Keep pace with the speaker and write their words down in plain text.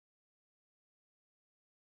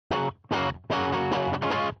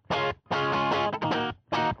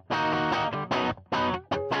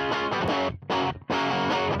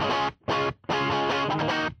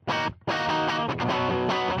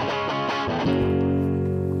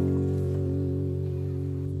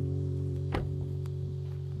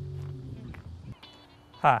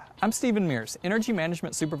I'm Stephen Mears, Energy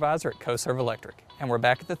Management Supervisor at Coserv Electric, and we're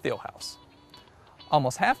back at the Thiel House.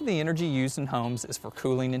 Almost half of the energy used in homes is for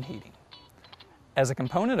cooling and heating. As a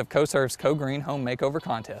component of Coserv's Co-Green Home Makeover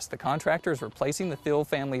Contest, the contractor is replacing the Thiel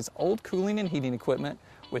family's old cooling and heating equipment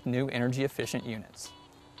with new energy-efficient units.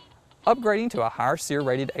 Upgrading to a higher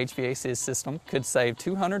SEER-rated HVAC system could save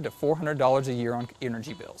 $200 to $400 a year on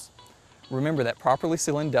energy bills. Remember that properly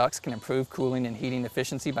sealing ducts can improve cooling and heating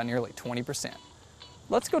efficiency by nearly 20%.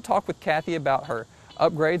 Let's go talk with Kathy about her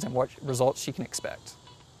upgrades and what results she can expect.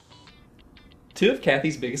 Two of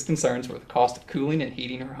Kathy's biggest concerns were the cost of cooling and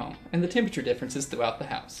heating her home and the temperature differences throughout the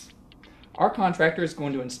house. Our contractor is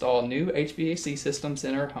going to install new HVAC systems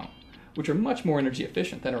in her home, which are much more energy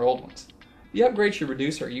efficient than her old ones. The upgrade should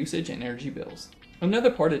reduce her usage and energy bills.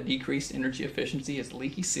 Another part of decreased energy efficiency is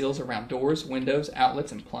leaky seals around doors, windows,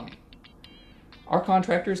 outlets, and plumbing. Our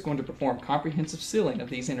contractor is going to perform comprehensive sealing of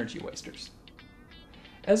these energy wasters.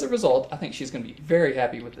 As a result, I think she's going to be very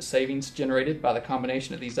happy with the savings generated by the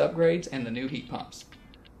combination of these upgrades and the new heat pumps.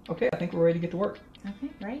 Okay, I think we're ready to get to work.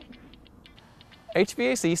 Okay, great.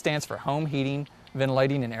 HVAC stands for Home Heating,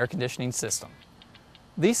 Ventilating, and Air Conditioning System.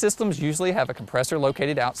 These systems usually have a compressor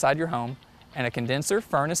located outside your home, and a condenser,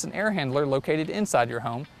 furnace, and air handler located inside your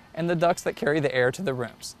home, and the ducts that carry the air to the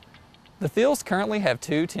rooms. The Thiels currently have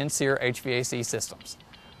two 10-SEER HVAC systems.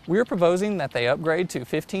 We are proposing that they upgrade to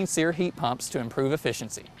 15-SEER heat pumps to improve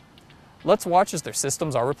efficiency. Let's watch as their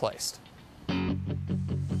systems are replaced.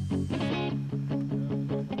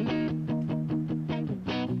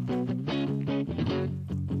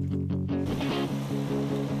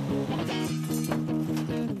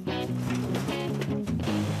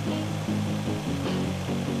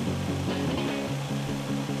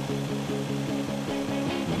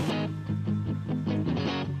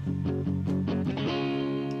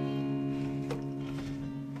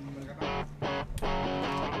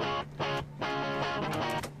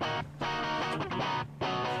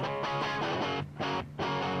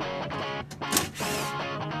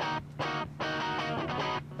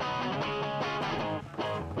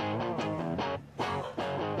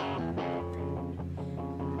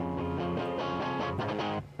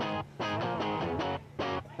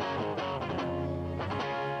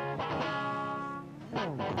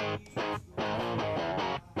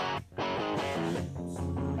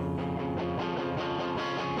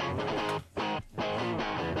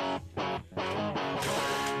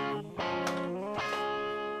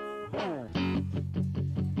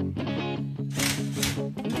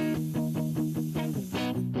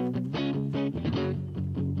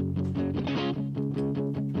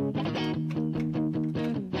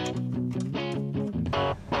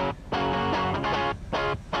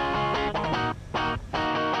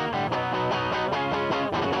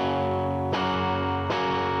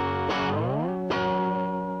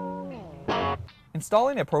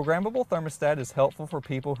 Installing a programmable thermostat is helpful for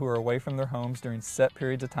people who are away from their homes during set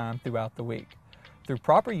periods of time throughout the week. Through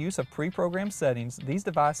proper use of pre-programmed settings, these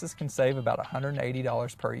devices can save about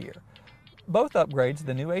 $180 per year. Both upgrades,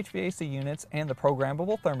 the new HVAC units and the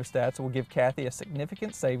programmable thermostats, will give Kathy a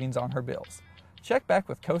significant savings on her bills. Check back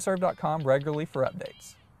with Coserv.com regularly for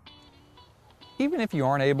updates. Even if you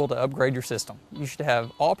aren't able to upgrade your system, you should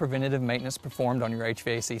have all preventative maintenance performed on your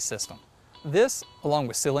HVAC system. This, along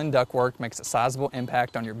with sealing ductwork, makes a sizable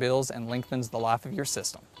impact on your bills and lengthens the life of your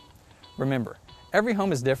system. Remember, every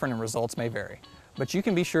home is different and results may vary, but you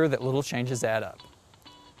can be sure that little changes add up.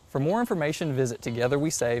 For more information, visit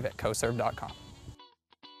TogetherWeSave at Coserv.com.